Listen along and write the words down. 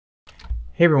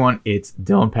Hey everyone, it's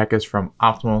Dylan Peckus from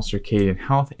Optimal Circadian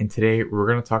Health, and today we're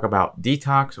going to talk about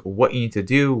detox, what you need to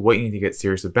do, what you need to get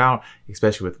serious about,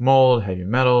 especially with mold, heavy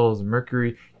metals,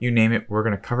 mercury, you name it. We're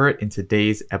going to cover it in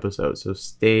today's episode, so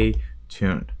stay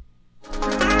tuned.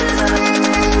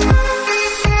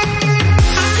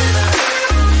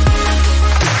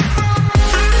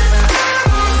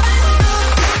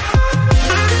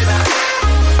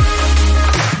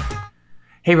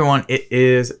 Hey everyone, it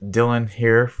is Dylan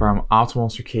here from Optimal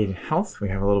Circadian Health. We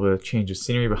have a little bit of change of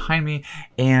scenery behind me,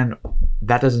 and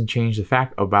that doesn't change the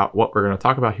fact about what we're going to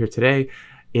talk about here today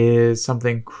is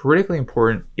something critically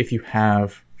important if you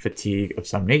have fatigue of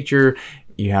some nature,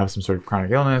 you have some sort of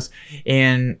chronic illness,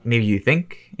 and maybe you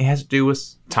think it has to do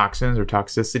with toxins or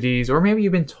toxicities, or maybe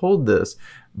you've been told this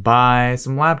by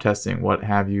some lab testing, what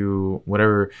have you,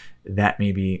 whatever that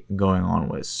may be going on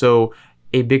with. So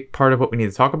a big part of what we need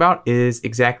to talk about is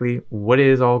exactly what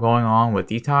is all going on with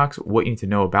detox, what you need to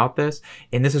know about this.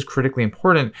 And this is critically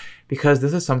important because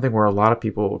this is something where a lot of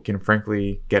people can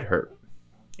frankly get hurt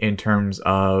in terms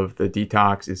of the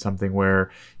detox is something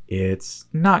where it's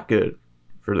not good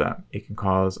for them. It can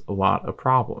cause a lot of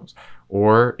problems,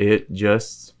 or it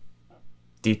just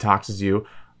detoxes you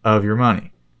of your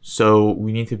money. So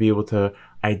we need to be able to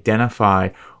identify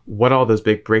what all those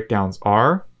big breakdowns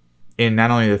are in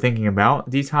not only the thinking about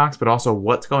detox, but also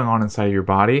what's going on inside of your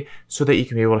body so that you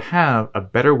can be able to have a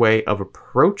better way of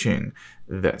approaching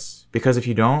this. Because if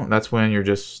you don't, that's when you're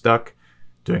just stuck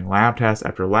doing lab test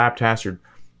after lab test. You're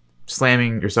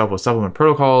slamming yourself with supplement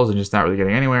protocols and just not really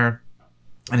getting anywhere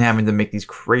and having to make these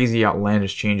crazy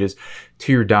outlandish changes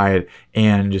to your diet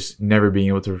and just never being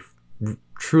able to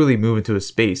truly move into a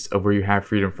space of where you have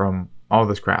freedom from all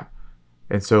this crap.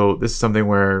 And so this is something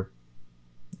where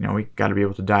we got to be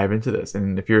able to dive into this.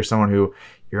 And if you're someone who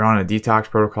you're on a detox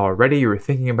protocol already, you were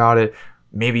thinking about it,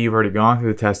 maybe you've already gone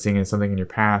through the testing and something in your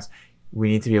past, we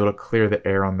need to be able to clear the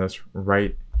air on this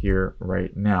right here,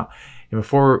 right now. And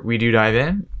before we do dive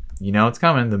in, it's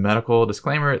coming, the medical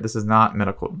disclaimer. This is not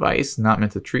medical advice, not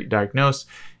meant to treat, diagnose,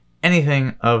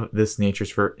 anything of this nature.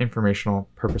 Is for informational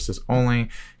purposes only.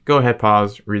 Go ahead,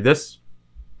 pause, read this.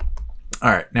 All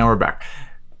right, now we're back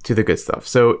to the good stuff.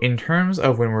 So in terms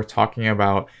of when we're talking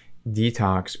about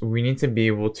detox, we need to be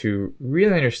able to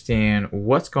really understand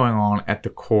what's going on at the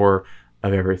core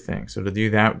of everything. So to do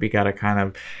that, we got to kind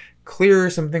of clear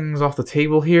some things off the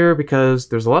table here because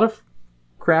there's a lot of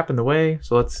crap in the way.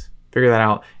 So let's figure that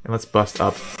out and let's bust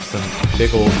up some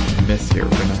big old myths here. We're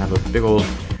going to have a big old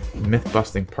myth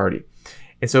busting party.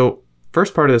 And so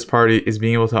first part of this party is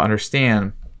being able to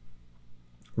understand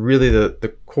really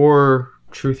the core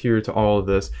truth here to all of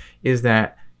this is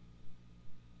that,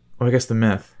 well, I guess the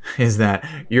myth is that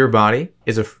your body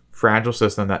is a fragile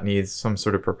system that needs some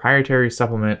sort of proprietary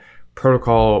supplement,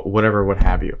 protocol, whatever, what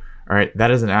have you. All right,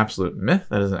 that is an absolute myth.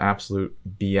 That is an absolute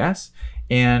BS.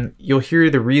 And you'll hear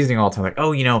the reasoning all the time, like,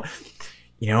 oh,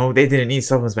 they didn't need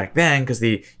supplements back then because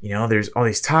there's all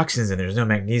these toxins and there's no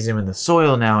magnesium in the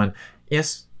soil now. And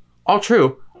yes, all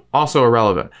true, also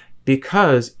irrelevant.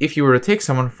 Because if you were to take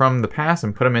someone from the past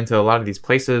and put them into a lot of these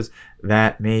places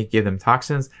that may give them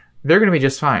toxins, they're going to be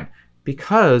just fine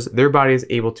because their body is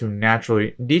able to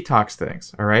naturally detox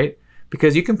things, all right?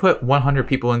 Because you can put 100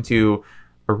 people into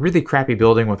a really crappy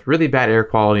building with really bad air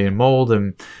quality and mold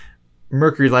and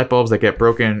mercury light bulbs that get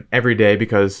broken every day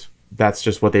because that's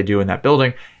just what they do in that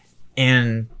building.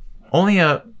 And only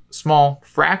a small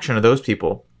fraction of those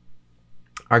people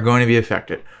are going to be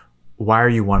affected. Why are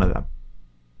you one of them?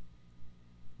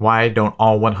 Why don't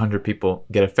all 100 people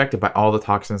get affected by all the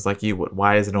toxins like you would?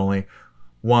 Why is it only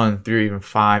 1, 3, even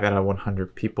 5 out of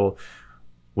 100 people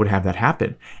would have that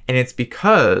happen? And it's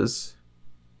because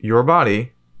your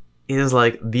body is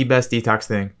like the best detox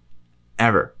thing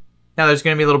ever. Now, there's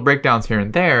going to be little breakdowns here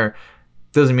and there.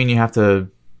 Doesn't mean you have to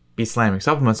be slamming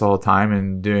supplements all the time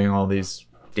and doing all these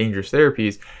dangerous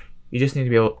therapies. You just need to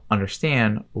be able to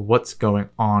understand what's going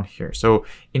on here. So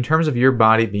in terms of your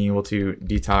body being able to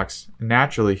detox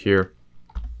naturally here,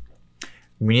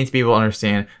 we need to be able to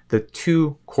understand the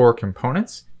two core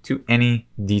components to any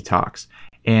detox.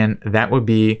 And that would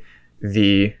be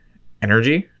the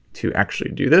energy to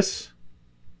actually do this.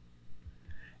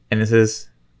 And this is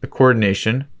the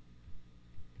coordination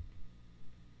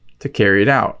to carry it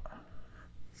out.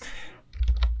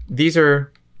 These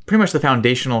are pretty much the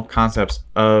foundational concepts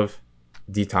of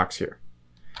detox here,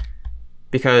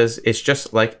 because it's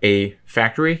just like a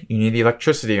factory. You need the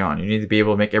electricity on, you need to be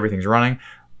able to make everything's running.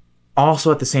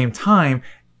 Also at the same time,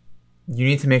 you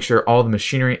need to make sure all the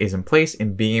machinery is in place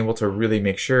and being able to really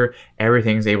make sure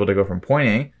everything's able to go from point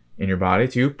A in your body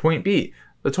to point B,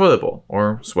 the toilet bowl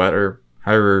or sweat or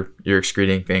however you're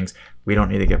excreting things. We don't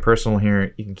need to get personal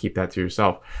here. You can keep that to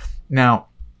yourself. Now,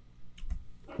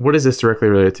 what is this directly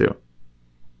related to?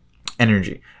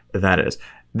 Energy, that is.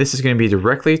 This is going to be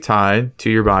directly tied to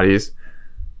your body's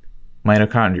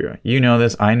mitochondria. You know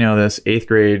this, I know this, 8th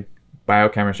grade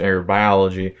biochemistry or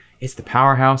biology. It's the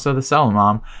powerhouse of the cell,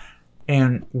 Mom.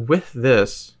 And with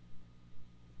this,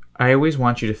 I always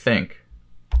want you to think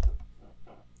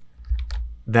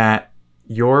that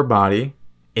your body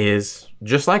is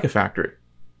just like a factory.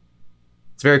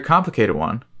 It's a very complicated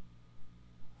one,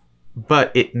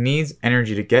 but it needs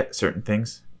energy to get certain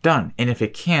things done. And if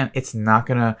it can't, it's not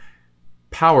going to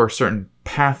power certain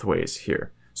pathways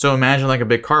here. So imagine like a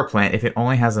big car plant. If it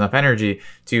only has enough energy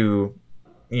to,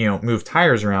 move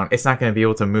tires around, it's not going to be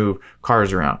able to move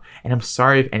cars around. And I'm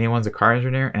sorry if anyone's a car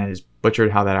engineer and I just butchered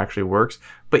how that actually works,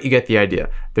 but you get the idea.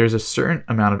 There's a certain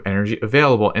amount of energy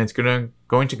available, and it's going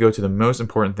to go to the most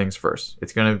important things first.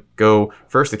 It's going to go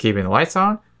first to keeping the lights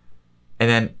on, and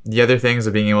then the other things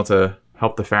of being able to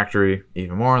help the factory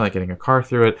even more, like getting a car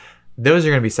through it, those are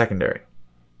going to be secondary.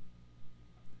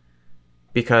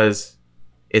 Because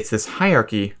it's this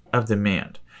hierarchy of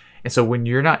demand. And so when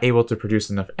you're not able to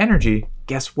produce enough energy,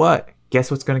 guess what?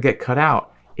 Guess what's going to get cut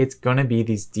out? It's going to be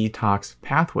these detox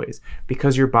pathways,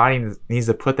 because your body needs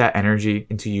to put that energy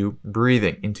into you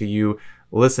breathing, into you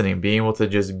listening, being able to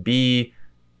just be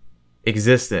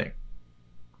existing.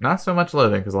 Not so much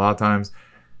living, because a lot of times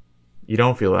you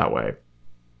don't feel that way.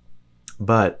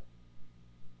 But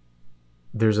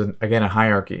there's, again, a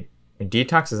hierarchy. And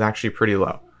detox is actually pretty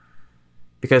low.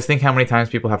 Because think how many times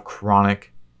people have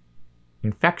chronic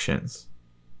infections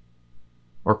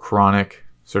or chronic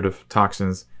sort of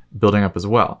toxins building up as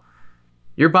well.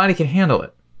 Your body can handle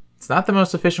it. It's not the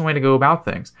most efficient way to go about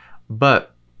things,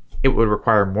 but it would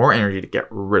require more energy to get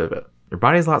rid of it. Your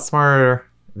body's a lot smarter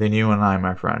than you and I,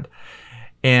 my friend.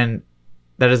 And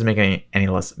that doesn't make any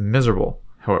less miserable,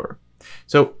 however.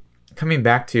 So coming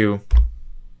back to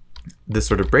this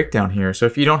sort of breakdown here. So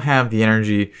if you don't have the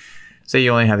energy, say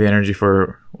you only have the energy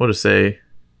for, we'll just say,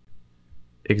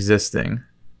 existing,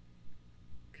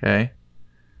 okay?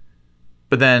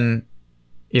 But then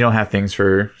you don't have things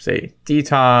for, say,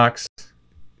 detox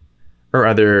or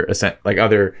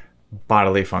other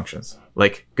bodily functions,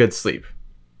 like good sleep,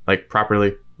 like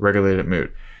properly regulated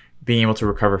mood, being able to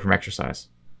recover from exercise.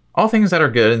 All things that are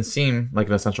good and seem like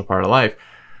an essential part of life,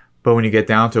 but when you get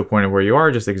down to a point of where you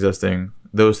are just existing,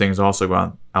 those things also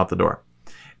go out the door.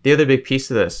 The other big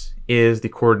piece of this is the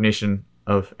coordination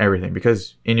of everything,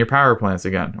 because in your power plants,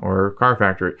 again, or car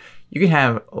factory, you can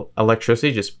have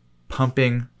electricity just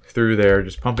pumping through there,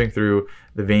 just pumping through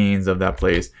the veins of that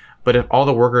place. But if all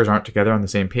the workers aren't together on the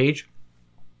same page,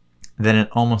 then it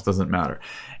almost doesn't matter.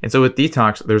 And so with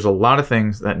detox, there's a lot of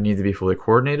things that need to be fully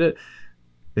coordinated.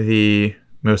 The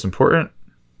most important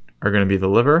are going to be the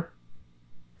liver,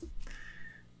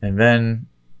 and then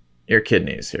your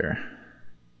kidneys here.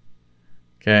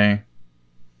 Okay,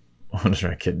 we'll just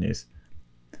try kidneys.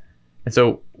 And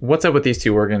so what's up with these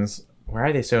two organs? Why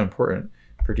are they so important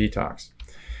for detox?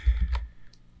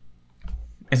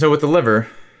 And so with the liver,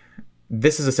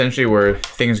 this is essentially where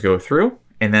things go through,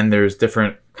 and then there's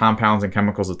different compounds and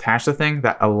chemicals attached to things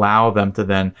that allow them to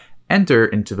then enter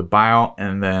into the bile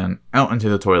and then out into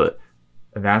the toilet.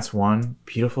 That's one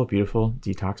beautiful, beautiful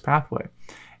detox pathway.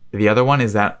 The other one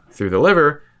is that through the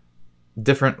liver,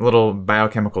 different little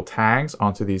biochemical tags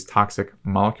onto these toxic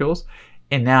molecules,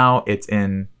 and now it's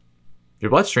in your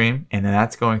bloodstream, and then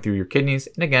that's going through your kidneys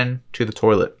and again to the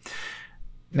toilet.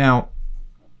 Now,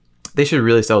 they should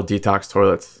really sell detox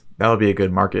toilets. That would be a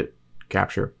good market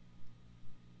capture.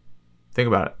 Think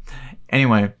about it.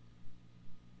 Anyway,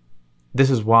 this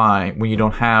is why when you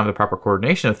don't have the proper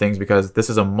coordination of things, because this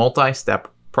is a multi-step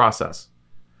process.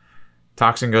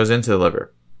 Toxin goes into the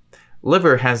liver.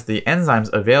 Liver has the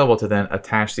enzymes available to then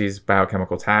attach these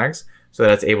biochemical tags so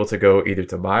that it's able to go either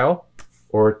to bile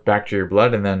or back to your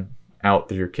blood and then out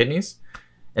through your kidneys.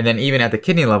 And then even at the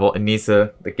kidney level,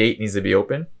 the gate needs to be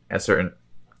open at certain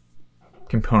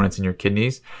components in your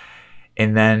kidneys,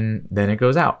 and then it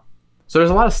goes out. So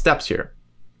there's a lot of steps here.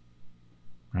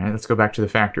 All right, let's go back to the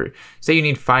factory. Say you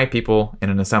need 5 people in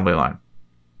an assembly line.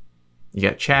 You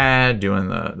got Chad doing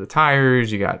the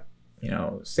tires, you got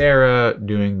Sarah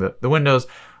doing the windows,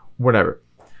 whatever.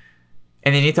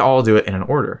 And they need to all do it in an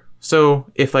order.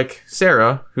 So if like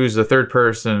Sarah, who's the third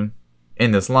person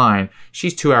in this line,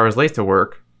 she's 2 hours late to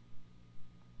work.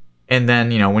 And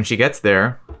then, when she gets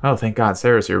there, oh, thank God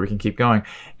Sarah's here, we can keep going.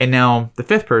 And now the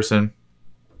 5th person,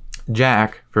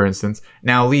 Jack, for instance,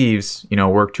 now leaves,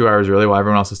 work 2 hours early while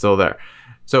everyone else is still there.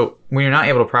 So when you're not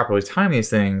able to properly time these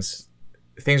things,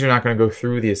 things are not going to go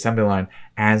through the assembly line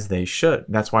as they should.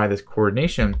 That's why this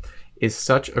coordination is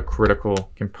such a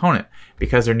critical component,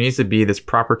 because there needs to be this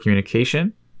proper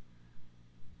communication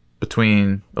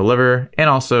between the liver and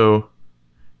also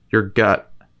your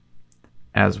gut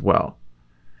as well.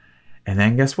 And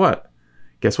then guess what?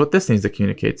 Guess what this needs to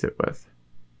communicate it with?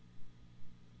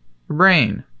 Your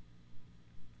brain.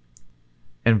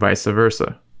 And vice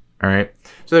versa. All right.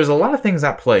 So there's a lot of things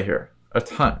at play here, a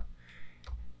ton.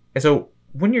 And so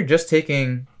when you're just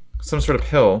taking some sort of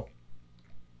pill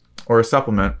or a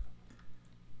supplement,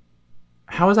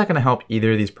 how is that going to help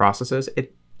either of these processes?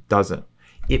 It doesn't.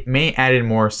 It may add in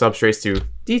more substrates to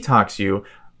detox you,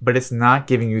 but it's not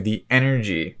giving you the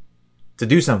energy to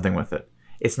do something with it.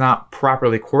 It's not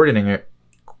properly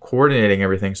coordinating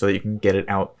everything so that you can get it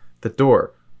out the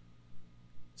door.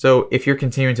 So if you're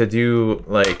continuing to do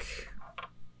like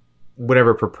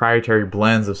whatever proprietary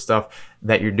blends of stuff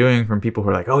that you're doing from people who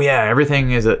are like, oh yeah,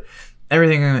 everything in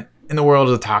the world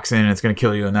is a toxin and it's going to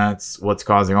kill you and that's what's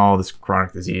causing all this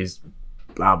chronic disease,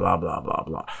 blah, blah, blah, blah,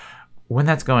 blah. When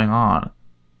that's going on,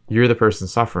 you're the person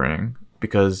suffering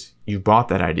because you bought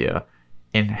that idea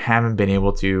and haven't been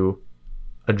able to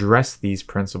address these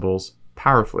principles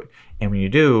powerfully. And when you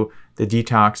do, the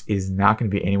detox is not going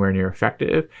to be anywhere near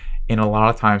effective and a lot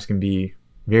of times can be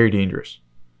very dangerous.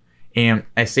 And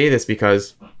I say this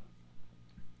because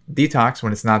detox,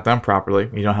 when it's not done properly,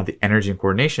 you don't have the energy and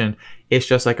coordination, it's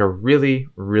just like a really,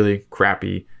 really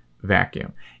crappy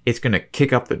vacuum. It's going to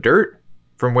kick up the dirt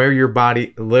from where your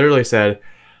body literally said,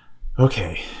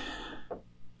 okay,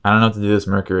 I don't know what to do with this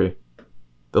mercury.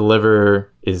 The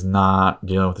liver is not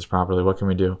dealing with this properly. What can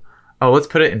we do? Oh, let's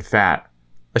put it in fat.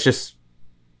 Let's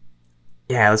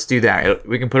do that.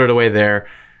 We can put it away there.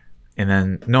 And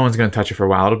then no one's going to touch it for a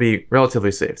while. It'll be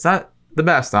relatively safe. It's not the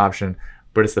best option,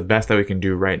 but it's the best that we can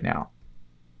do right now.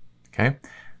 Okay?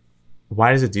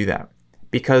 Why does it do that?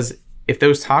 Because if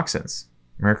those toxins,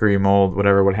 mercury, mold,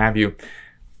 whatever, what have you,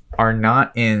 are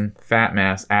not in fat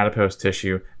mass, adipose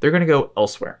tissue, they're going to go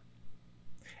elsewhere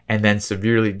and then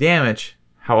severely damage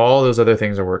how all those other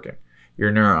things are working.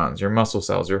 Your neurons, your muscle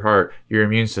cells, your heart, your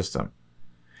immune system.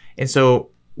 And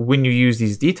so when you use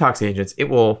these detox agents, it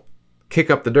will kick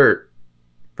up the dirt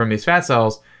from these fat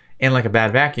cells, and like a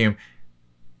bad vacuum,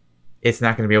 it's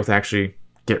not going to be able to actually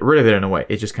get rid of it in a way.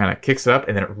 It just kind of kicks it up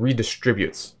and then it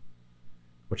redistributes,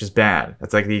 which is bad.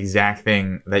 That's like the exact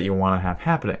thing that you want to have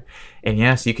happening. And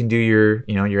yes, you can do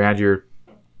you add your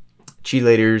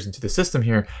chelators into the system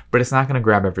here, but it's not going to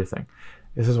grab everything.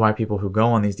 This is why people who go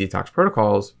on these detox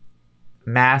protocols,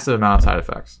 massive amount of side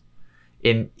effects.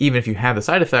 And even if you have the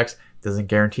side effects, it doesn't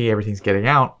guarantee everything's getting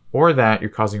out or that you're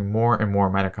causing more and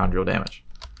more mitochondrial damage,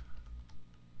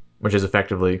 which is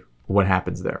effectively what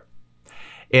happens there.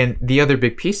 And the other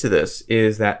big piece of this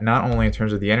is that not only in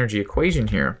terms of the energy equation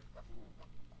here,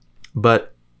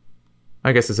 but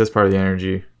I guess this is part of the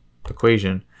energy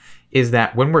equation, is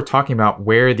that when we're talking about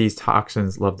where these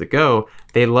toxins love to go,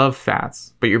 they love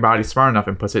fats, but your body's smart enough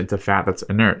and puts it into fat that's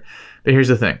inert. But here's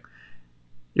the thing.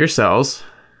 Your cells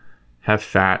have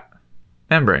fat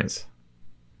membranes.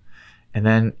 And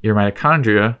then your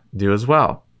mitochondria do as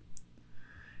well.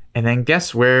 And then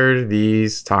guess where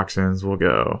these toxins will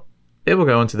go? It will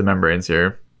go into the membranes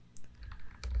here.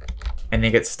 And they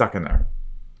get stuck in there.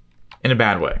 In a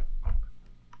bad way.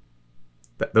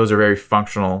 Those are very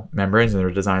functional membranes and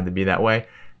they're designed to be that way.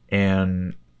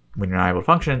 And when you're not able to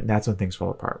function, that's when things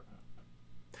fall apart.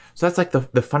 So that's like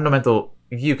the fundamental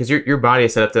view, because your body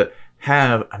is set up to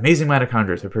have amazing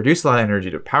mitochondria, to produce a lot of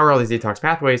energy, to power all these detox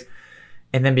pathways,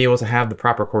 and then be able to have the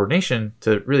proper coordination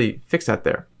to really fix that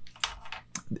there.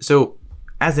 So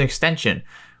as an extension,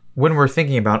 when we're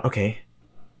thinking about, okay,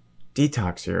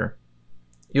 detox here,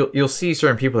 you'll see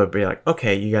certain people that be like,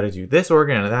 okay, you got to do this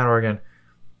organ and that organ,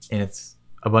 and it's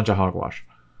a bunch of hogwash.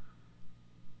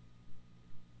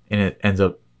 And it ends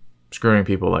up screwing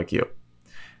people like you.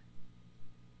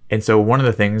 And so one of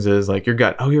the things is like your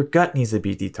gut. Oh, your gut needs to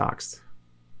be detoxed.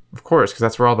 Of course, because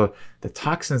that's where all the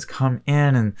toxins come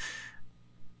in and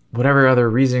whatever other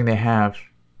reasoning they have.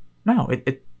 No,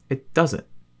 it doesn't.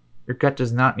 Your gut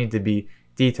does not need to be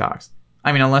detoxed.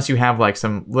 I mean, unless you have like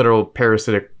some literal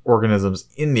parasitic organisms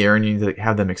in there and you need to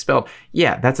have them expelled.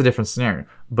 Yeah, that's a different scenario.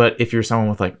 But if you're someone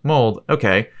with like mold,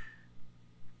 okay.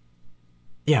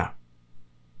 Yeah.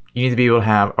 You need to be able to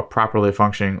have a properly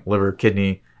functioning liver,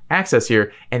 kidney access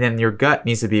here. And then your gut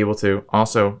needs to be able to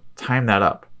also time that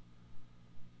up.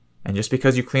 And just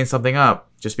because you clean something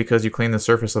up, just because you clean the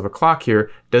surface of a clock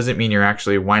here, doesn't mean you're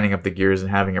actually winding up the gears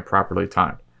and having it properly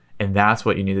timed. And that's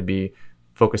what you need to be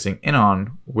focusing in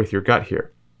on with your gut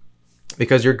here.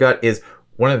 Because your gut is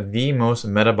one of the most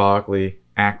metabolically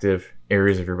active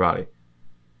areas of your body.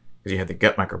 Because you have the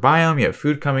gut microbiome, you have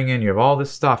food coming in, you have all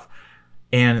this stuff.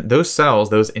 And those cells,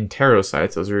 those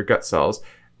enterocytes, those are your gut cells,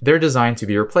 they're designed to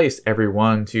be replaced every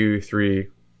 1, 2, 3,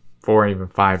 4, and even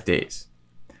 5 days.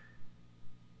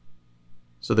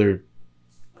 So they're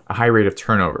a high rate of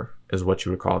turnover is what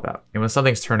you would call that. And when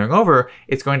something's turning over,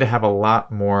 it's going to have a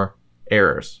lot more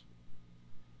errors.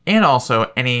 And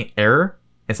also any error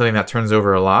in something that turns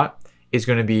over a lot is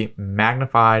going to be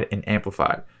magnified and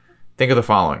amplified. Think of the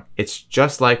following. It's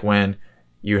just like when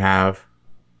you have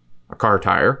a car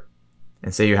tire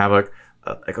and say you have like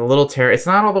a little tear. It's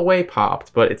not all the way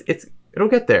popped, but it'll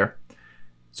get there.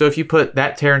 So if you put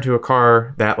that tear into a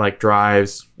car that like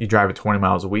you drive it 20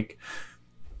 miles a week,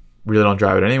 really don't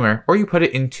drive it anywhere, or you put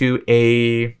it into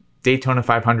a Daytona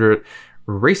 500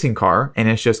 racing car and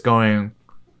it's just going,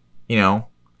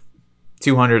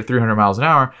 200, 300 miles an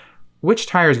hour, which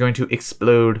tire is going to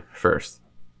explode first?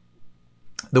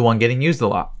 The one getting used a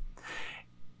lot.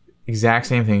 Exact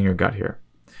same thing in your gut here.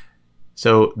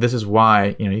 So this is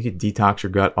why, you could detox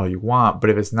your gut all you want,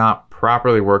 but if it's not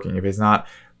properly working, if it's not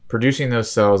producing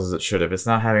those cells as it should, if it's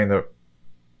not having the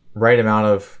right amount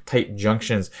of tight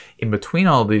junctions in between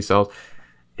all of these cells,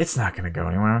 it's not going to go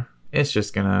anywhere. It's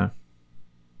just going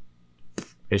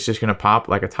to pop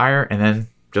like a tire, and then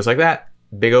just like that,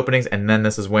 big openings. And then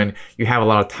this is when you have a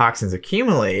lot of toxins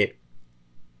accumulate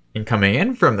and coming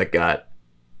in from the gut.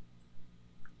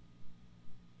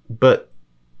 But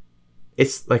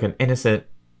it's like an innocent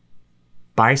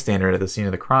bystander at the scene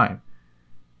of the crime.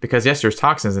 Because yes, there's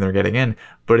toxins and they're getting in,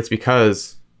 but it's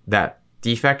because that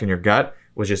defect in your gut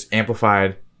was just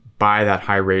amplified by that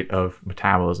high rate of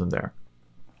metabolism there.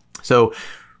 So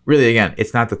really, again,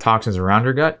 it's not the toxins around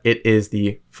your gut. It is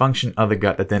the function of the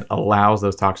gut that then allows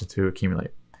those toxins to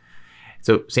accumulate.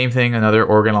 So same thing, another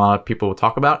organ a lot of people will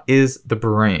talk about is the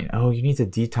brain. Oh, you need to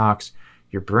detox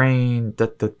your brain.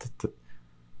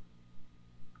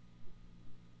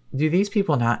 Do these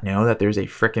people not know that there's a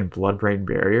freaking blood-brain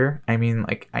barrier? I mean,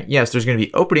 like, yes, there's going to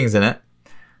be openings in it,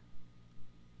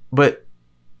 but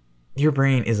your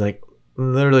brain is like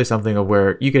literally something of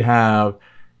where you could have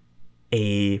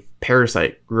a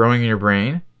parasite growing in your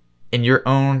brain, and your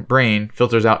own brain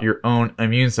filters out your own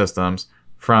immune systems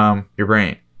from your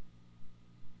brain.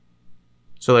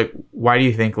 So like, why do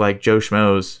you think like Joe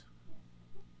Schmo's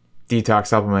detox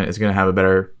supplement is going to have a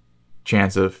better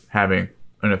chance of having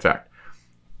an effect?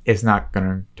 It's not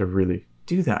going to really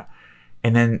do that.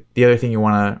 And then the other thing you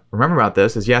want to remember about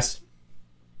this is, yes,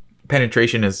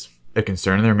 penetration is a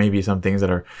concern. There may be some things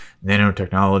that are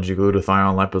nanotechnology,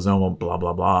 glutathione, liposomal, blah,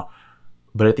 blah, blah.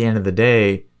 But at the end of the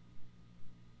day,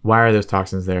 why are those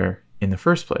toxins there in the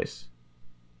first place?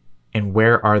 And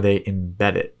where are they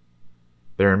embedded?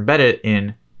 They're embedded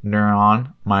in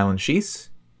neuron myelin sheaths,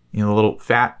 the little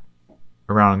fat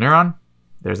around a neuron.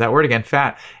 There's that word again,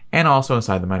 fat, and also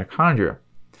inside the mitochondria.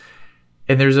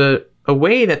 And there's a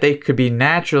way that they could be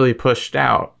naturally pushed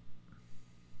out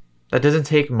that doesn't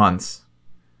take months,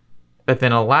 that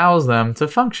then allows them to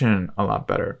function a lot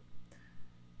better.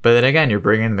 But then again, you're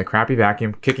bringing in the crappy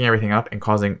vacuum, kicking everything up, and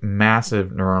causing massive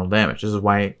neuronal damage. This is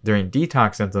why during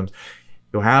detox symptoms,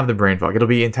 you'll have the brain fog. It'll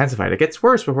be intensified. It gets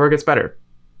worse before it gets better.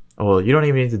 Well, you don't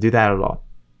even need to do that at all.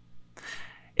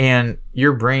 And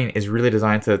your brain is really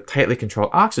designed to tightly control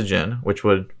oxygen, which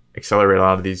would accelerate a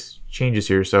lot of these changes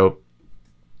here. So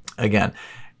again,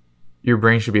 your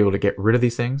brain should be able to get rid of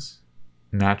these things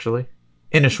naturally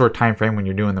in a short time frame when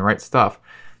you're doing the right stuff,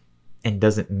 and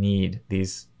doesn't need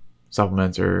these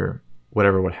supplements or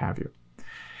whatever, what have you.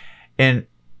 And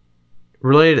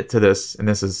related to this, and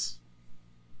this is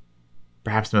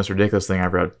perhaps the most ridiculous thing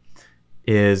I've read,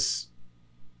 is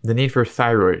the need for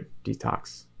thyroid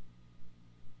detox.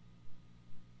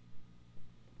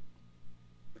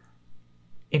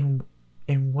 In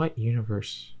what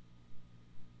universe?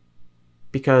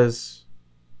 Because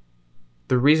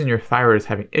the reason your thyroid is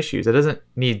having issues, it doesn't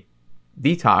need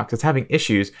detox, it's having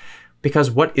issues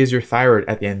because what is your thyroid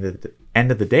at the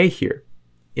end of the day here?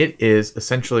 It is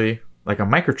essentially like a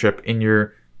microchip in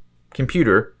your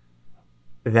computer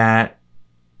that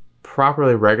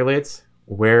properly regulates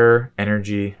where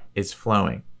energy is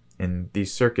flowing in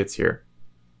these circuits here.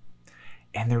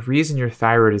 And the reason your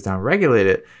thyroid is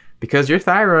downregulated, because your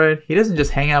thyroid, he doesn't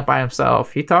just hang out by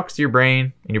himself. He talks to your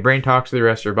brain, and your brain talks to the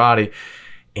rest of your body.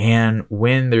 And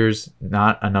when there's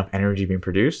not enough energy being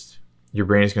produced, your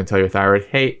brain is going to tell your thyroid,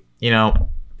 hey,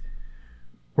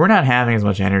 we're not having as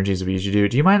much energy as we usually do.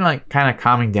 Do you mind like kind of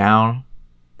calming down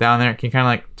there? Can you kind of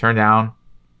like turn down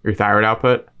your thyroid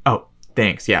output? Oh,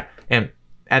 thanks. Yeah. And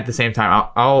at the same time,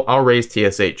 I'll raise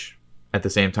TSH at the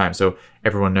same time, so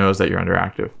everyone knows that you're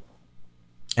underactive.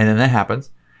 And then that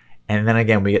happens. And then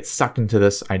again, we get sucked into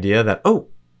this idea that, oh,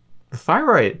 the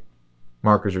thyroid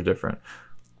markers are different.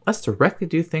 Let's directly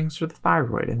do things for the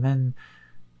thyroid. And then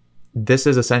this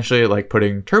is essentially like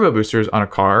putting turbo boosters on a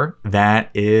car that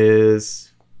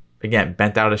is, again,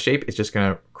 bent out of shape. It's just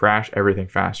going to crash everything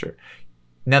faster.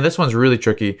 Now, this one's really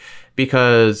tricky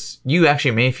because you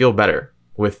actually may feel better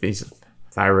with these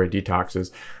thyroid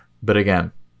detoxes. But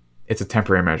again, it's a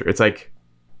temporary measure. It's like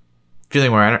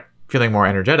feeling more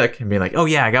energetic and being like, oh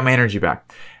yeah, I got my energy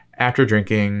back after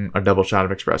drinking a double shot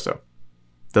of espresso.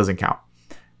 Doesn't count.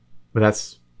 But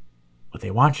that's what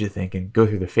they want you to think and go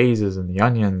through the phases and the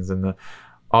onions and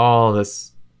all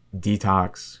this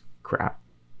detox crap.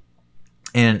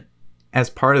 And as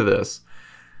part of this,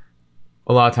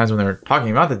 a lot of times when they're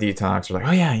talking about the detox, they're like,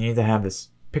 oh yeah, you need to have this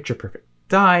picture perfect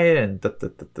diet and da da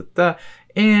da da da.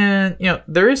 And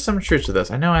there is some truth to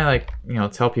this. I know I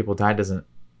tell people diet doesn't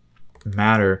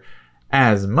matter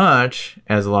as much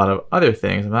as a lot of other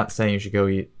things. I'm not saying you should go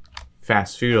eat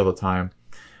fast food all the time,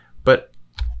 but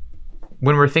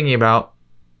when we're thinking about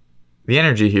the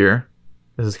energy here,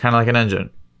 this is kind of like an engine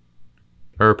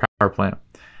or a power plant.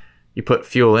 You put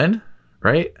fuel in,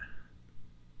 right?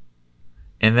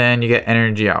 And then you get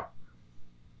energy out.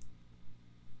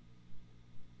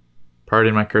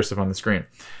 Pardon my cursive on the screen.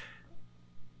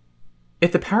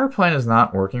 If the power plant is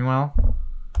not working well,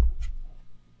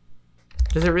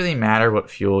 does it really matter what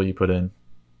fuel you put in?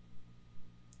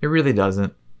 It really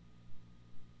doesn't.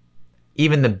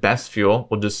 Even the best fuel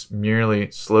will just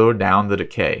merely slow down the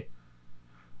decay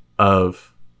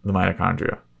of the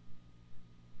mitochondria.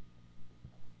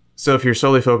 So if you're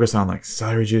solely focused on like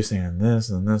celery juicing and this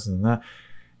and this and that,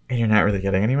 and you're not really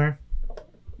getting anywhere,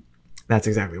 that's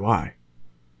exactly why.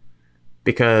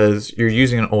 Because you're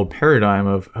using an old paradigm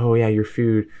of, oh yeah, your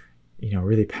food,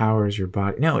 really powers your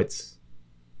body. No, it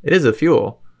is a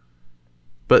fuel,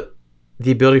 but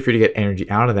the ability for you to get energy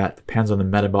out of that depends on the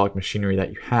metabolic machinery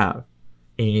that you have.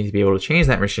 And you need to be able to change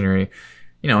that machinery.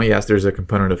 Yes, there's a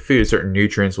component of food. Certain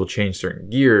nutrients will change certain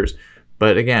gears.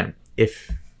 But again,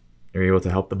 if you're able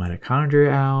to help the mitochondria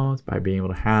out by being able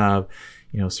to have,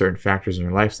 certain factors in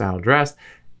your lifestyle addressed,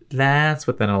 that's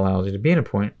what then allows you to be in a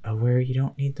point of where you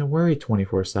don't need to worry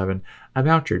 24/7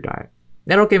 about your diet.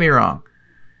 Now, don't get me wrong.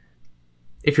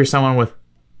 If you're someone with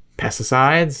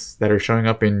pesticides that are showing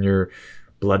up in your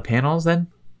blood panels, then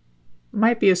it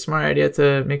might be a smart idea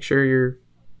to make sure you're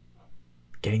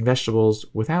getting vegetables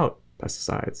without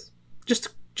pesticides.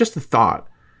 Just a thought.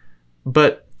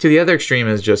 But to the other extreme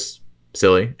is just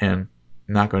silly and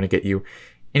not going to get you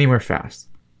anywhere fast.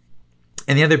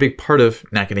 And the other big part of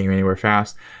not getting you anywhere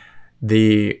fast,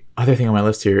 the other thing on my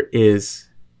list here is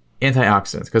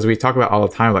antioxidants. Because we talk about all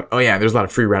the time, like, oh yeah, there's a lot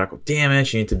of free radical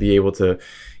damage. You need to be able to,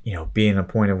 be in a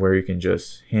point of where you can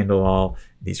just handle all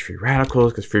these free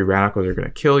radicals, because free radicals are going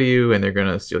to kill you and they're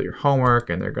going to steal your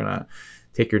homework and they're going to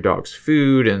take your dog's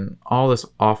food and all this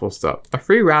awful stuff. A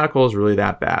free radical is really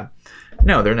that bad?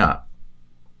 No, they're not.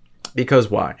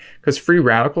 Because why? Because free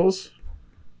radicals,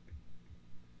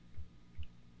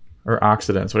 or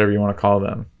oxidants, whatever you want to call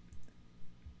them,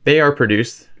 they are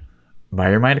produced by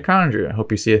your mitochondria. I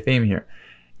hope you see a theme here.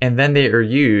 And then they are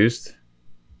used,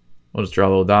 we'll just draw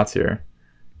little dots here.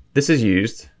 This is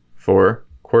used for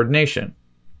coordination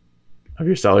of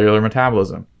your cellular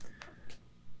metabolism.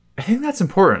 I think that's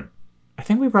important. I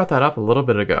think we brought that up a little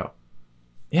bit ago.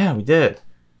 Yeah, we did.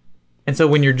 And so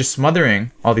when you're just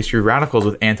smothering all these free radicals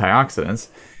with antioxidants,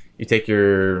 you take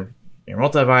your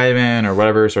multivitamin or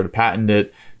whatever sort of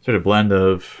patented sort of blend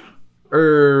of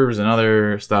herbs and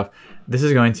other stuff, this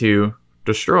is going to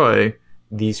destroy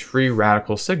these free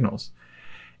radical signals.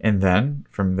 And then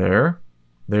from there,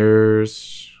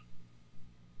 there's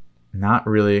not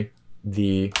really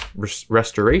the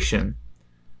restoration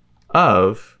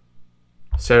of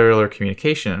cellular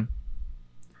communication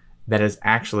that is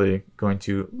actually going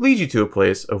to lead you to a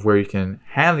place of where you can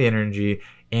have the energy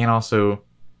and also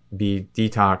be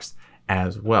detoxed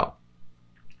as well.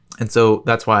 And so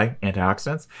that's why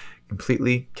antioxidants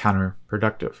completely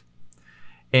counterproductive.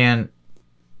 And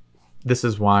this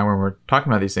is why when we're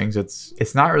talking about these things,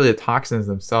 it's not really the toxins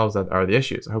themselves that are the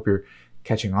issues. I hope you're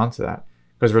catching on to that,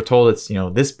 because we're told it's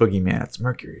this boogeyman, it's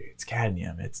mercury, it's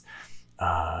cadmium, it's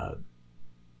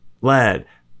lead.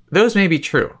 Those may be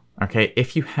true. Okay,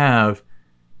 if you have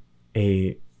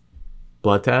a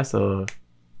blood test,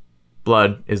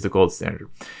 blood is the gold standard.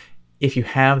 If you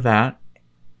have that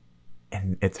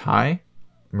and it's high,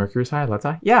 mercury's high, lead's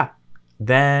high, yeah,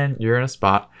 then you're in a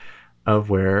spot of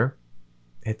where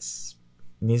it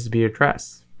needs to be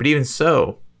addressed. But even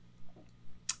so,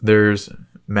 there's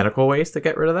medical ways to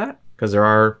get rid of that, because there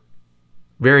are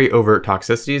very overt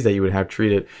toxicities that you would have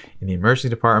treated in the emergency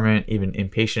department, even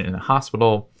inpatient in a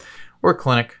hospital or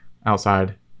clinic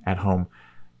outside at home.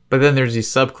 But then there's these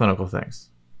subclinical things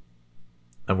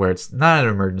of where it's not an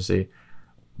emergency,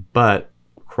 but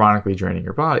chronically draining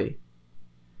your body.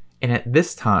 And at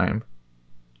this time,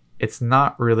 it's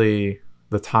not really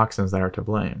the toxins that are to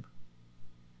blame.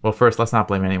 Well, first, let's not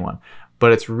blame anyone,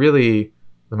 but it's really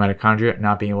the mitochondria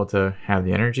not being able to have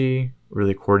the energy,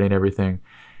 really coordinate everything,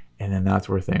 and then that's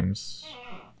where things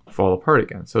fall apart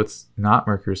again. So it's not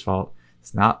Mercury's fault,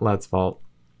 it's not lead's fault,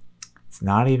 it's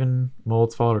not even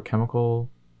mold's fault or chemical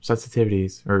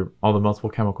sensitivities or all the multiple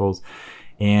chemicals,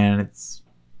 and it's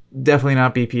definitely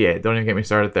not BPA. Don't even get me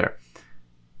started there.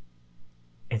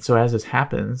 And so as this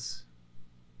happens,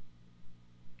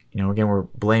 again, we're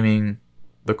blaming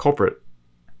the culprit,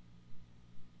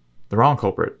 the wrong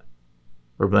culprit.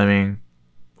 We're blaming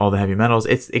all the heavy metals.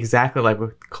 It's exactly like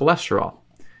with cholesterol.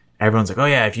 Everyone's like, oh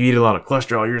yeah, if you eat a lot of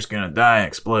cholesterol, you're just going to die and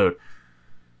explode.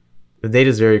 The data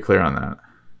is very clear on that.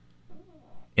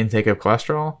 Intake of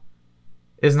cholesterol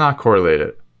is not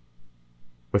correlated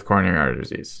with coronary artery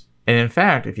disease. And in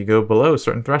fact, if you go below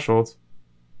certain thresholds,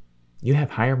 you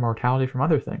have higher mortality from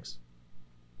other things.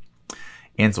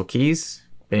 Ansel Keys,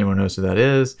 if anyone knows who that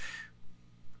is,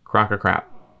 crock of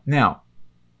crap. Now,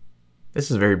 this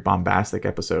is a very bombastic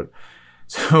episode.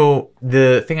 So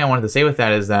the thing I wanted to say with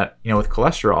that is that, with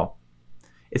cholesterol,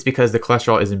 it's because the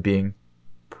cholesterol isn't being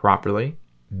properly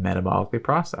metabolically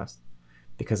processed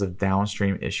because of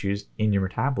downstream issues in your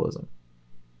metabolism.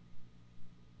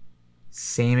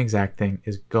 Same exact thing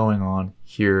is going on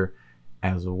here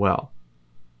as well.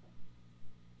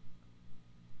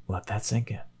 Let that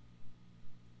sink in.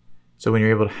 So when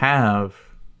you're able to have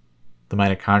the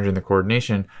mitochondria and the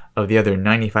coordination of the other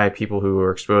 95 people who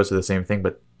are exposed to the same thing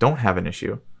but don't have an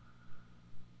issue,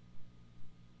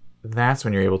 that's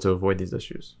when you're able to avoid these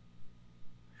issues.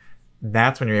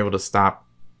 That's when you're able to stop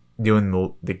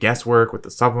doing the guesswork with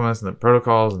the supplements and the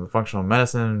protocols and the functional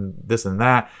medicine, this and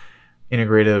that,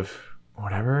 integrative,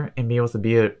 whatever, and be able to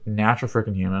be a natural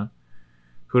freaking human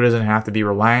who doesn't have to be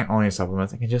reliant on your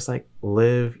supplements and can just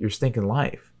live your stinking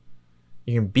life.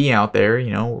 You can be out there,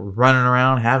 running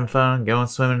around, having fun, going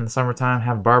swimming in the summertime,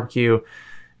 have a barbecue.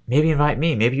 Maybe invite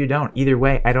me. Maybe you don't. Either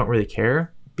way, I don't really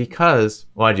care because,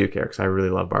 well, I do care because I really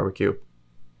love barbecue.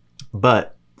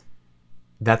 But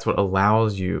that's what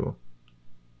allows you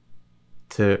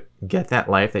to get that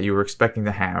life that you were expecting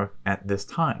to have at this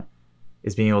time,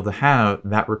 is being able to have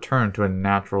that return to a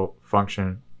natural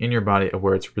function in your body of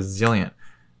where it's resilient,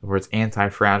 of where it's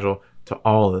anti-fragile to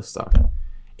all of this stuff.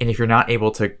 And if you're not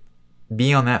able to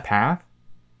be on that path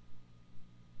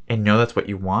and know that's what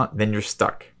you want, then you're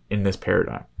stuck in this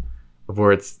paradigm of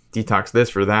where it's detox this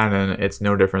for that, and it's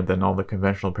no different than all the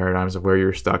conventional paradigms of where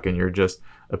you're stuck and you're just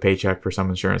a paycheck for some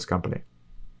insurance company.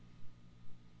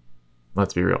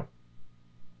 Let's be real.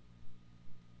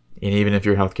 And even if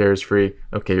your healthcare is free,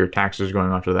 okay, your taxes are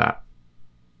going after that.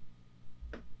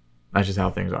 That's just how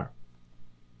things are.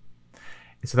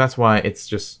 And so that's why it's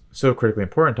just so critically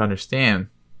important to understand,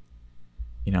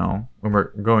 when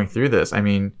we're going through this. I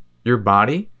mean, your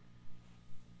body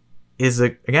is,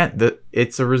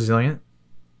 it's a resilient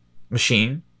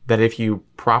machine that if you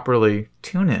properly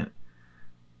tune it,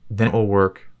 then it will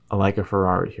work like a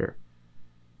Ferrari here.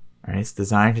 All right? It's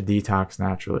designed to detox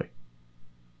naturally.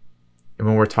 And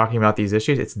when we're talking about these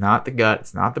issues, it's not the gut,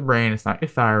 it's not the brain, it's not your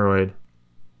thyroid,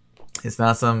 it's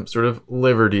not some sort of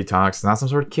liver detox, it's not some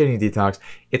sort of kidney detox.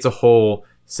 It's a whole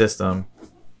system,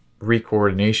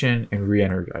 re-coordination and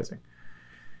re-energizing.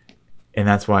 And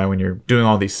that's why when you're doing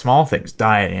all these small things,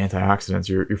 diet, antioxidants,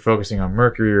 you're focusing on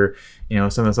mercury or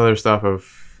some of this other stuff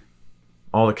of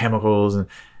all the chemicals and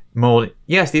mold.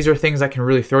 Yes, these are things that can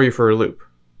really throw you for a loop.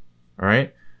 All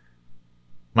right?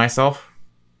 Myself,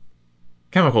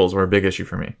 chemicals were a big issue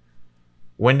for me.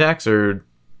 Windex, or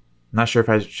not sure if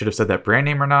I should have said that brand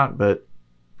name or not, but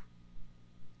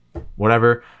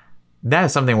whatever. That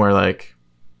is something where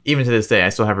even to this day, I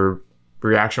still have a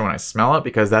reaction when I smell it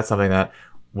because that's something that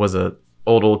was a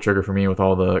old trigger for me with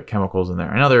all the chemicals in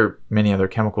there and many other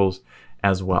chemicals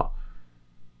as well.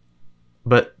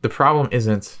 But the problem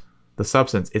isn't the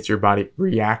substance, it's your body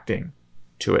reacting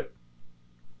to it.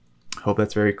 Hope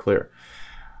that's very clear.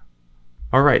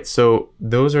 All right, so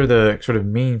those are the sort of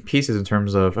main pieces in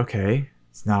terms of, okay,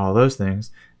 it's not all those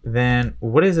things. Then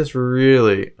what is this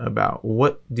really about?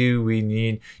 What do we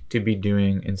need to be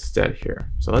doing instead here?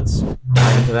 So let's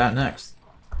dive into that next.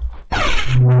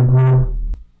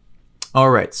 All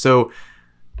right, so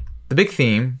the big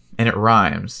theme, and it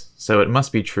rhymes, so it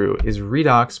must be true, is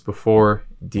redox before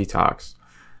detox.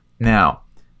 Now,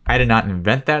 I did not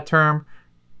invent that term,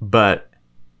 but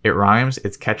It rhymes,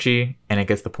 it's catchy, and it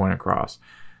gets the point across.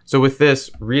 So with this,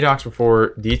 redox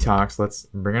before detox, let's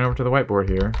bring it over to the whiteboard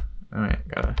here. All right,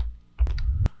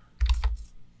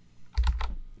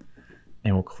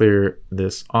 and we'll clear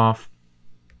this off.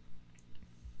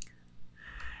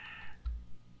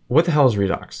 What the hell is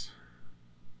redox?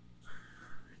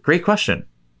 Great question,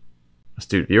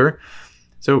 astute viewer.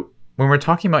 So when we're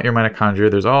talking about your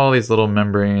mitochondria, there's all these little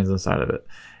membranes inside of it.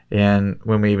 And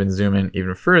when we even zoom in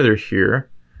even further here,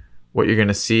 what you're going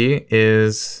to see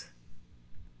is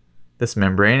this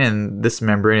membrane. And this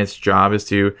membrane, its job is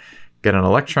to get an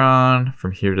electron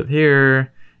from here to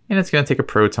here. And it's going to take a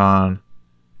proton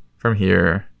from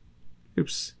here,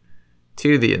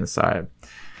 to the inside.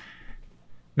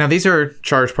 Now, these are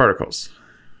charged particles,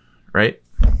 right?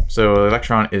 So the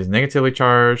electron is negatively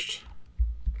charged.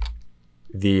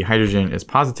 The hydrogen is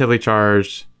positively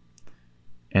charged.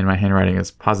 And my handwriting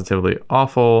is positively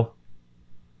awful.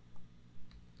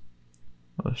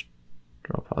 Let's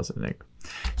draw positive negative.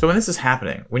 So when this is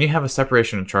happening, when you have a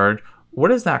separation of charge, what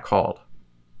is that called?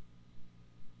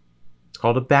 It's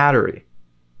called a battery.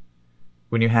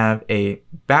 When you have a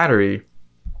battery,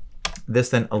 this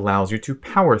then allows you to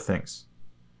power things.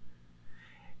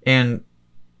 And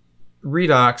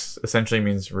redox essentially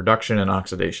means reduction and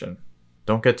oxidation.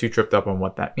 Don't get too tripped up on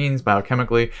what that means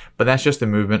biochemically, but that's just the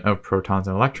movement of protons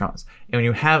and electrons. And when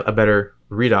you have a better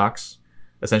redox,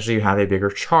 essentially you have a bigger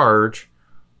charge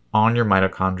on your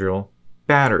mitochondrial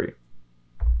battery.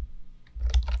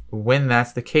 When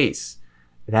that's the case,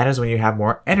 that is when you have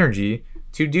more energy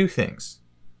to do things.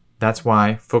 That's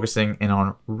why focusing in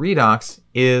on redox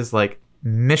is like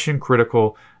mission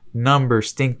critical number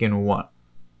stinking one.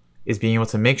 Is being able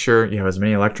to make sure you have as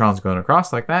many electrons going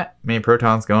across like that, many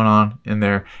protons going on in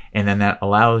there, and then that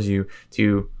allows you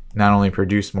to not only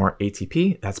produce more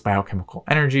ATP, that's biochemical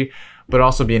energy, but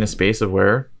also be in a space of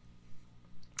where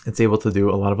it's able to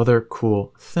do a lot of other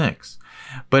cool things.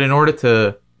 But in order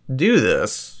to do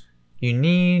this, you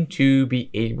need to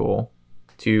be able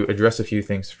to address a few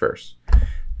things first.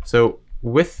 So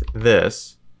with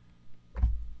this,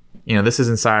 this is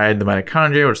inside the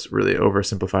mitochondria. We'll just really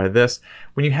oversimplify this.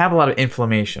 When you have a lot of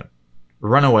inflammation,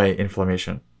 runaway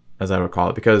inflammation, as I would call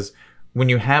it, because when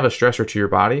you have a stressor to your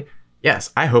body,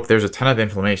 yes, I hope there's a ton of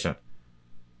inflammation.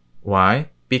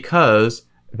 Why? Because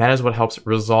that is what helps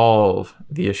resolve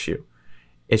the issue.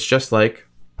 It's just like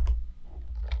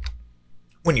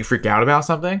when you freak out about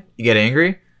something, you get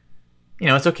angry.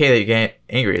 It's okay that you get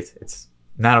angry. It's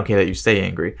not okay that you stay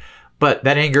angry. But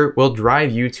that anger will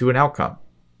drive you to an outcome.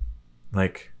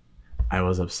 Like, I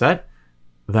was upset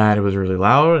that it was really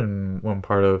loud in one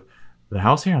part of the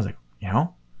house here. I was like,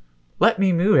 let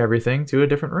me move everything to a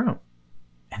different room.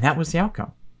 And that was the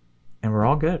outcome. And we're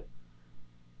all good.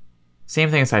 Same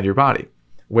thing inside your body,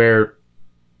 where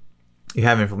you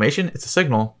have inflammation, it's a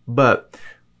signal, but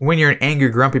when you're in angry,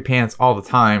 grumpy pants all the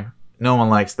time, no one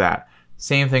likes that.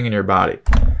 Same thing in your body.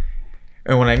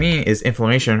 And what I mean is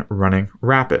inflammation running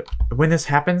rapid. When this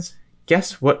happens,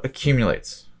 guess what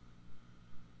accumulates?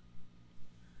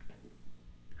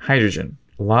 Hydrogen.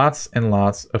 Lots and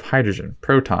lots of hydrogen,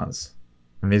 protons.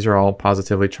 And these are all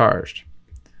positively charged.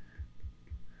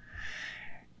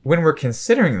 When we're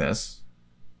considering this,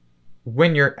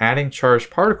 when you're adding charged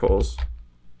particles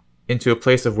into a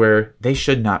place of where they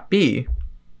should not be,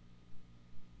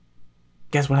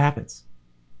 guess what happens?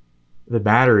 The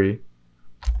battery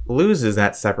loses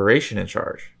that separation in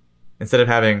charge. Instead of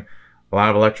having a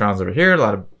lot of electrons over here, a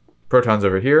lot of protons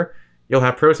over here, you'll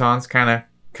have protons kind of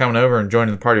coming over and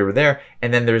joining the party over there,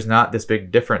 and then there's not this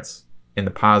big difference in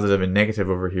the positive and negative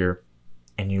over here,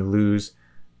 and you lose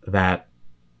that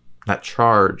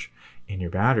charge in your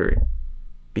battery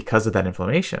because of that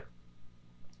inflammation.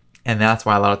 And that's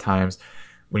why a lot of times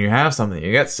when you have something,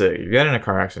 you get sick, you get in a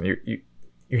car accident,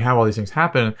 you have all these things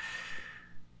happen,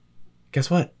 guess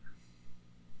what?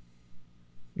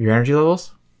 Your energy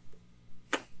levels,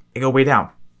 they go way down.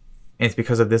 And it's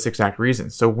because of this exact reason.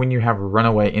 So when you have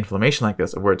runaway inflammation like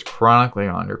this, where it's chronically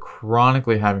on, you're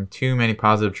chronically having too many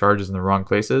positive charges in the wrong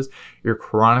places, you're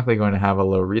chronically going to have a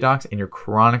low redox, and you're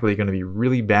chronically going to be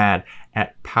really bad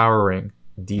at powering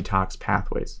detox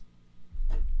pathways.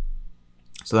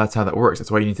 So that's how that works. That's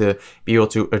why you need to be able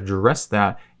to address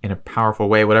that in a powerful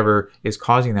way, whatever is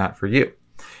causing that for you.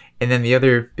 And then the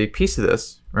other big piece of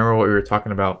this, remember what we were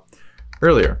talking about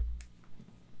earlier,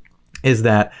 is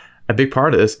that a big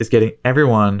part of this is getting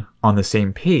everyone on the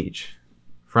same page,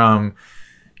 from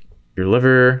your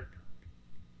liver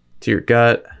to your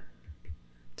gut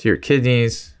to your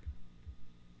kidneys,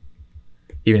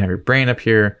 even have your brain up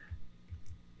here,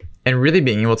 and really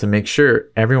being able to make sure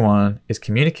everyone is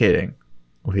communicating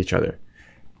with each other.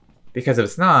 Because if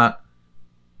it's not,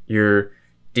 you're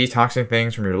detoxing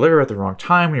things from your liver at the wrong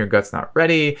time when your gut's not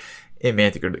ready. It may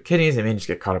have to go to the kidneys. It may just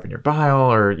get caught up in your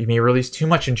bile, or you may release too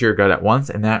much into your gut at once,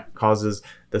 and that causes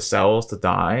the cells to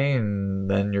die, and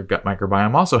then your gut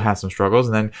microbiome also has some struggles,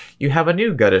 and then you have a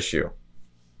new gut issue.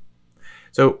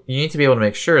 So you need to be able to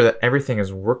make sure that everything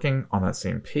is working on that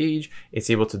same page. It's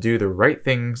able to do the right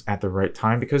things at the right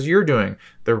time because you're doing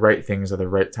the right things at the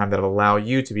right time that allow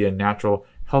you to be a natural,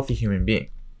 healthy human being.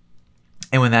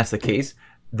 And when that's the case,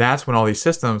 that's when all these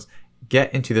systems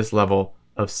get into this level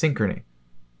of synchrony.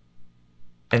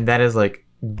 And that is like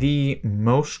the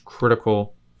most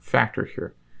critical factor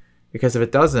here. Because if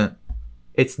it doesn't,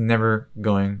 it's never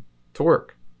going to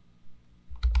work.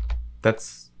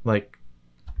 That's like,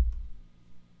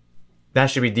 that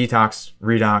should be detox,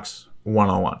 redox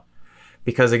 101.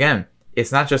 Because again,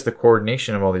 it's not just the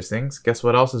coordination of all these things. Guess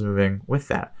what else is moving with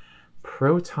that?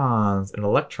 Protons and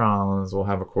electrons will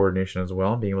have a coordination as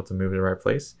well, being able to move to the right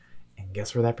place. And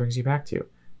guess where that brings you back to?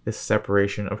 This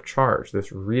separation of charge, this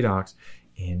redox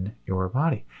in your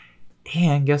body.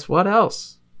 And guess what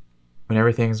else? When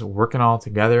everything's working all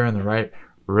together in the right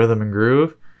rhythm and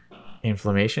groove,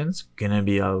 inflammation's gonna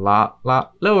be a lot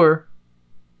lower.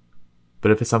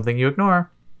 But if it's something you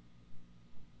ignore,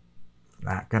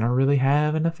 not gonna really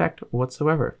have an effect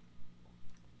whatsoever.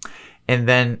 And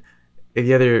then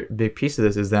the other big piece of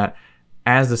this is that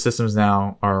as the systems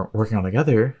now are working all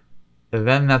together,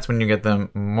 then that's when you get them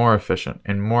more efficient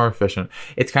and more efficient.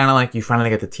 It's kind of like you finally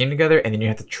get the team together and then you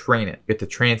have to train it. You have to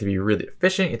train it to be really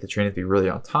efficient. You have to train it to be really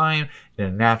on time in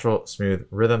a natural, smooth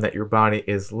rhythm that your body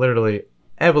is literally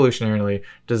evolutionarily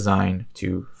designed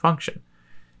to function.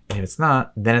 And if it's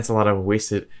not, then it's a lot of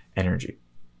wasted energy.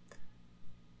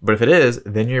 But if it is,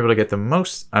 then you're able to get the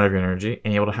most out of your energy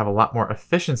and you're able to have a lot more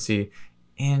efficiency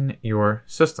in your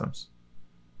systems.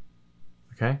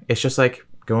 Okay? It's just like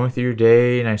going through your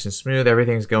day nice and smooth,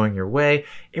 everything's going your way.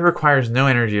 It requires no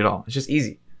energy at all. It's just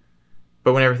easy.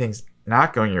 But when everything's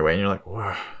not going your way and you're like,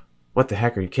 whoa, what the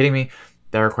heck, are you kidding me?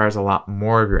 That requires a lot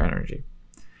more of your energy.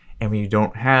 And when you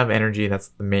don't have energy, that's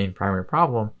the main primary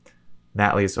problem.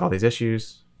 That leads to all these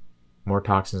issues, more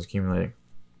toxins accumulating.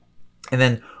 And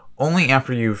then only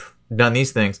after you've done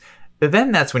these things,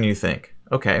 then that's when you think,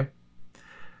 okay,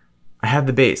 I have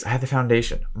the base, I have the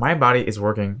foundation. My body is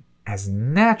working as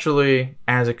naturally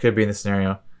as it could be in this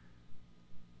scenario.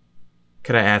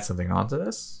 Could I add something onto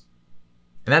this?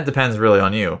 And that depends really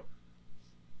on you.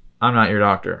 I'm not your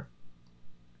doctor.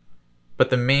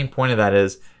 But the main point of that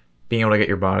is being able to get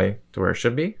your body to where it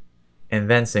should be and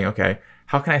then saying, okay,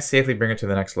 how can I safely bring it to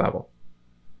the next level?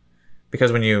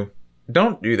 Because when you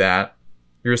don't do that,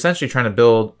 you're essentially trying to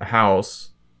build a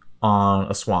house on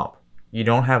a swamp. You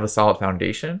don't have a solid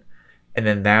foundation. And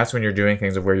then that's when you're doing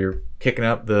things of where you're kicking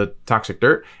up the toxic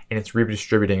dirt and it's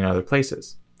redistributing in other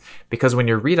places. Because when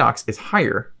your redox is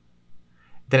higher,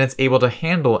 then it's able to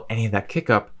handle any of that kick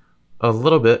up a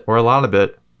little bit or a lot of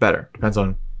it better. Depends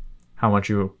on how much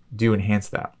you do enhance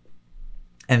that.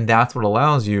 And that's what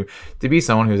allows you to be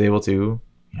someone who's able to,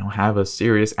 have a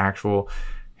serious, actual,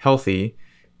 healthy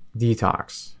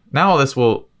detox. Now, this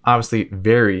will obviously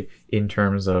vary in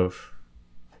terms of,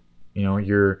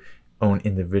 your own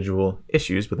individual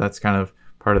issues, but that's kind of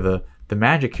part of the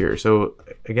magic here. So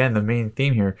again, the main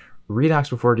theme here, redox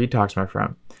before detox, my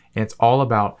friend. And it's all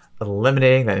about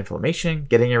eliminating that inflammation,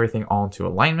 getting everything all into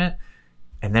alignment,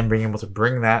 and then being able to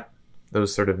bring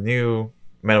those sort of new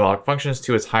metabolic functions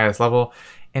to its highest level,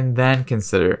 and then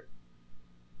consider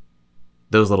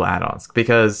those little add-ons.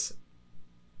 Because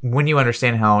when you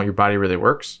understand how your body really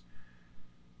works,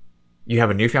 you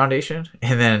have a new foundation,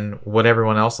 and then what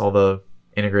everyone else, all the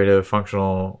integrative,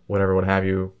 functional, whatever, what have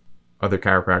you, other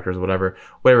chiropractors,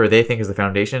 whatever they think is the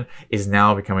foundation is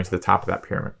now becoming to the top of that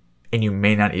pyramid. And you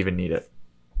may not even need it.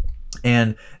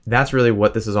 And that's really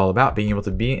what this is all about, being able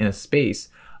to be in a space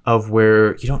of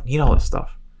where you don't need all this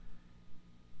stuff.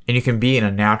 And you can be in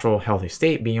a natural, healthy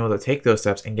state, being able to take those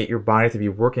steps and get your body to be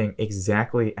working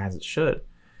exactly as it should.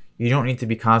 You don't need to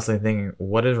be constantly thinking,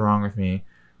 what is wrong with me?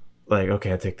 Like,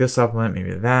 okay, I take this supplement,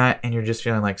 maybe that, and you're just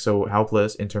feeling like so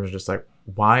helpless in terms of just like,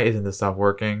 why isn't this stuff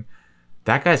working?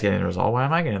 That guy's getting the result. Why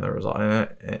am I getting the result?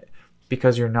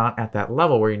 Because you're not at that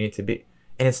level where you need to be.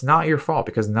 And it's not your fault,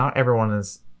 because not everyone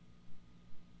is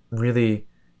really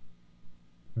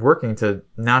working to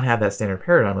not have that standard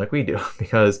paradigm like we do,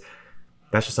 because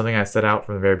that's just something I set out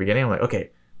from the very beginning. I'm like, okay,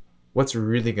 what's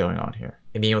really going on here?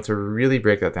 And being able to really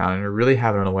break that down and really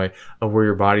have it in a way of where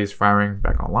your body is firing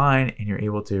back online and you're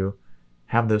able to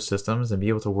have those systems and be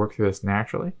able to work through this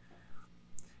naturally.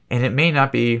 And it may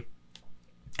not be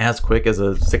as quick as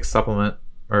a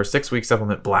 6-week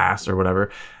supplement blast or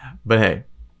whatever, but hey,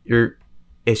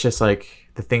 it's just like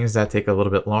the things that take a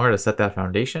little bit longer to set that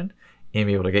foundation and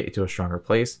be able to get you to a stronger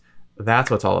place. That's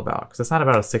what it's all about. Because it's not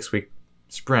about a 6-week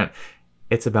sprint.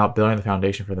 It's about building the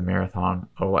foundation for the marathon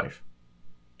of life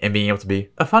and being able to be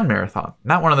a fun marathon.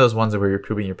 Not one of those ones where you're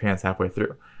pooping your pants halfway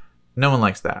through. No one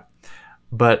likes that.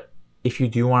 But if you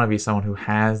do want to be someone who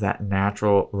has that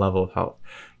natural level of health,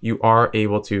 you are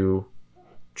able to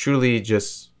truly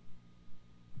just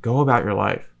go about your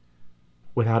life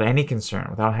without any concern,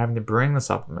 without having to bring the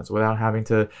supplements, without having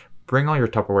to bring all your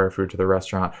Tupperware food to the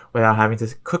restaurant, without having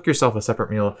to cook yourself a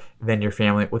separate meal than your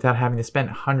family, without having to spend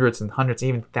hundreds and hundreds,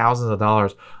 even thousands of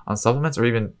dollars on supplements, or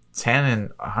even $10,000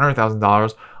 and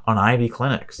 $100,000 on IV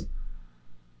clinics.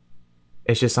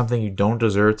 It's just something you don't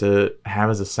deserve to have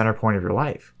as a center point of your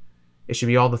life. It should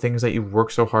be all the things that you've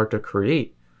worked so hard to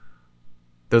create.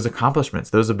 Those accomplishments,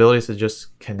 those abilities to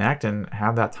just connect and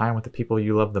have that time with the people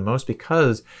you love the most,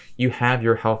 because you have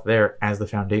your health there as the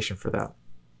foundation for that.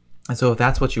 And so if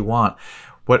that's what you want,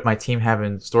 what my team have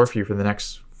in store for you for the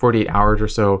next 48 hours or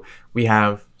so, we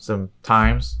have some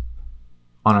times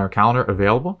on our calendar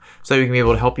available so that we can be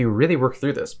able to help you really work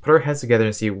through this, put our heads together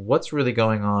and see what's really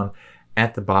going on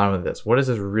at the bottom of this. What does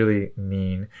this really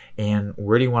mean? And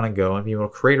where do you want to go? And be able to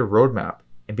create a roadmap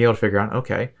and be able to figure out,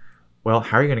 okay, well,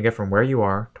 how are you going to get from where you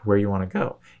are to where you want to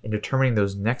go, and determining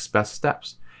those next best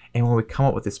steps. And when we come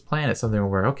up with this plan, it's something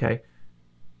where, okay,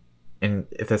 and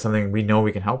if that's something we know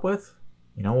we can help with,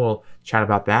 we'll chat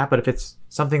about that. But if it's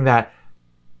something that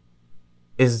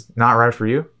is not right for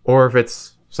you, or if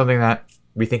it's something that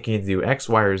we think you need to do X,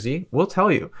 Y, or Z, we'll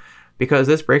tell you, because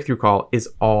this breakthrough call is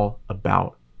all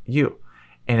about you.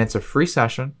 And it's a free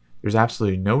session. There's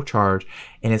absolutely no charge.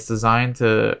 And it's designed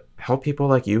to help people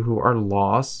like you who are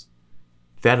lost,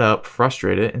 fed up,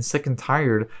 frustrated, and sick and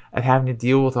tired of having to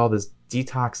deal with all this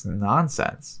detox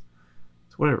nonsense.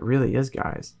 It's what it really is,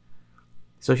 guys.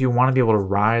 So if you want to be able to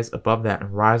rise above that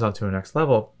and rise onto the next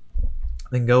level,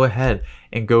 then go ahead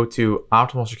and go to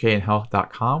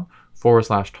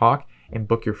optimalcircadianhealth.com/talk and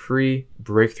book your free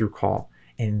breakthrough call.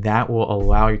 And that will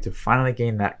allow you to finally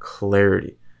gain that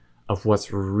clarity of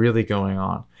what's really going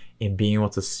on, and being able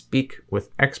to speak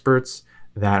with experts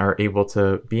that are able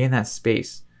to be in that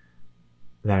space,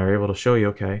 that are able to show you,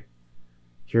 okay,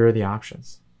 here are the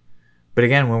options. But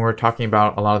again, when we're talking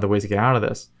about a lot of the ways to get out of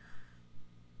this,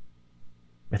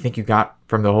 I think you got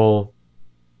from the whole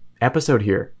episode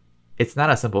here, it's not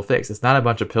a simple fix. It's not a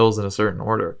bunch of pills in a certain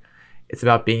order. It's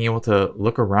about being able to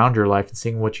look around your life and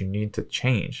seeing what you need to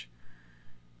change,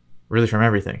 really from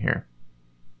everything here.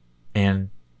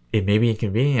 And it may be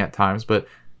inconvenient at times, but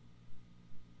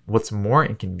what's more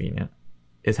inconvenient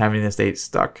is having to stay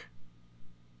stuck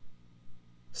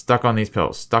on these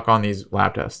pills, stuck on these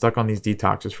lab tests, stuck on these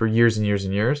detoxes for years and years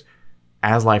and years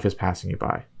as life is passing you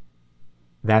by.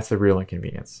 That's the real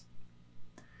inconvenience.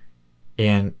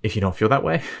 And if you don't feel that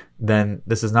way, then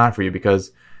this is not for you,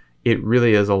 because it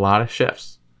really is a lot of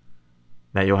shifts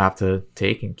that you'll have to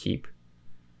take and keep,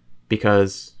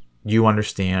 because you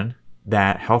understand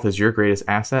that health is your greatest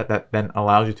asset that then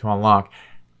allows you to unlock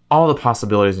all the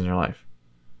possibilities in your life.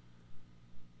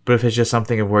 But if it's just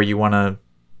something of where you want to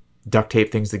duct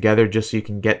tape things together just so you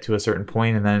can get to a certain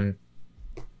point, and then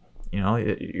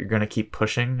you're going to keep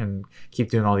pushing and keep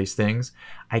doing all these things.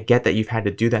 I get that you've had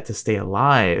to do that to stay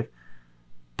alive,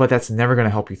 but that's never going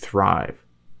to help you thrive.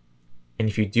 And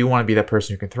if you do want to be that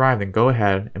person who can thrive, then go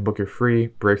ahead and book your free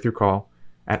breakthrough call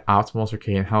at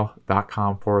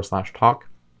optimalcircadianhealth.com/talk.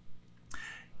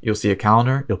 You'll see a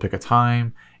calendar, you'll pick a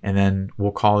time, and then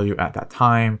we'll call you at that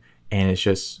time. And it's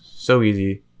just so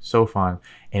easy, so fun.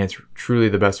 And it's truly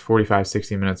the best 45,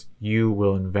 60 minutes you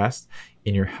will invest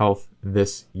in your health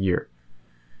this year.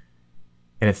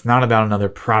 And it's not about another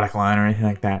product line or anything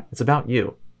like that. It's about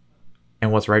you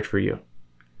and what's right for you.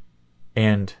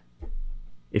 And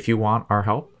if you want our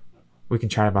help, we can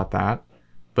chat about that.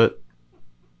 But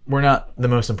we're not the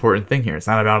most important thing here. It's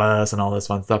not about us and all this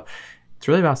fun stuff. It's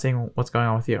really about seeing what's going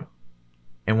on with you.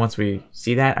 And once we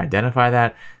see that, identify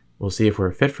that, we'll see if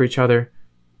we're fit for each other.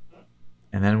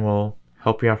 And then we'll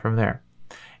help you out from there.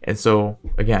 And so,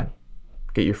 again,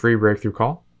 get your free breakthrough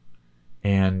call.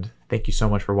 And thank you so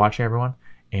much for watching, everyone.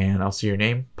 And I'll see your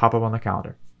name pop up on the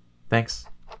calendar. Thanks.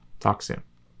 Talk soon.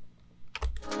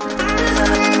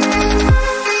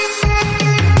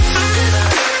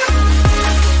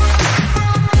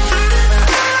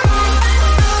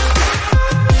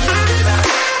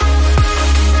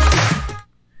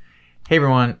 Hey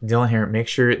everyone, Dylan here. Make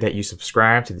sure that you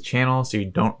subscribe to the channel so you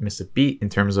don't miss a beat in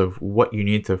terms of what you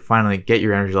need to finally get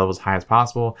your energy levels high as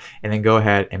possible, and then go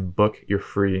ahead and book your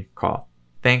free call.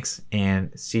 Thanks,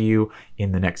 and see you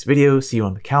in the next video. See you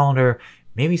on the calendar.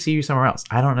 maybe see you somewhere else.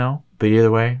 I don't know. But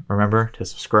either way, remember to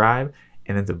subscribe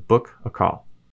and then to book a call.